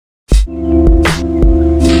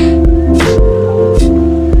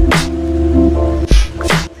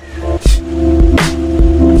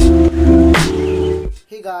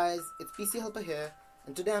PC Helper here,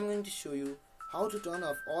 and today I'm going to show you how to turn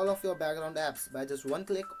off all of your background apps by just one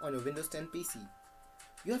click on your Windows 10 PC.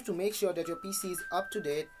 You have to make sure that your PC is up to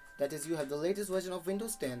date, that is, you have the latest version of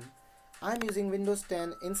Windows 10. I'm using Windows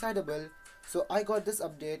 10 inside a build, so I got this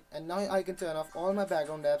update and now I can turn off all my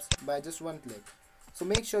background apps by just one click. So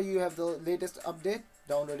make sure you have the latest update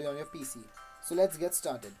downloaded on your PC. So let's get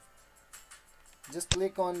started. Just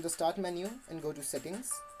click on the start menu and go to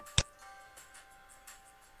settings.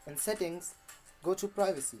 In settings, go to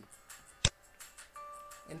privacy.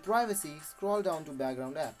 In privacy, scroll down to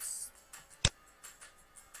background apps.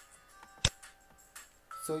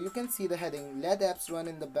 So you can see the heading let apps run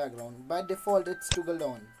in the background. By default it's toggled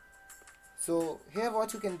on. So here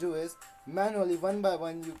what you can do is manually one by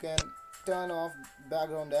one you can turn off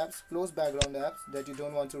background apps, close background apps that you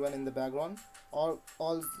don't want to run in the background, or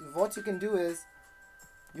what you can do is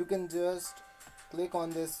you can just click on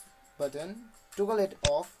this button, toggle it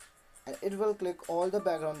off, and it will click all the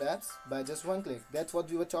background apps by just one click. That's what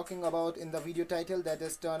we were talking about in the video title, that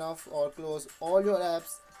is turn off or close all your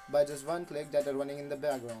apps by just one click that are running in the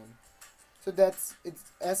background. So it's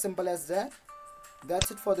as simple as that. That's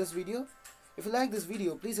it for this video. If you like this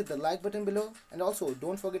video, please hit the like button below, and also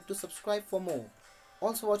don't forget to subscribe for more.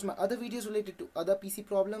 Also watch my other videos related to other PC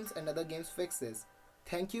problems and other games fixes.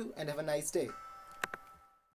 Thank you and have a nice day.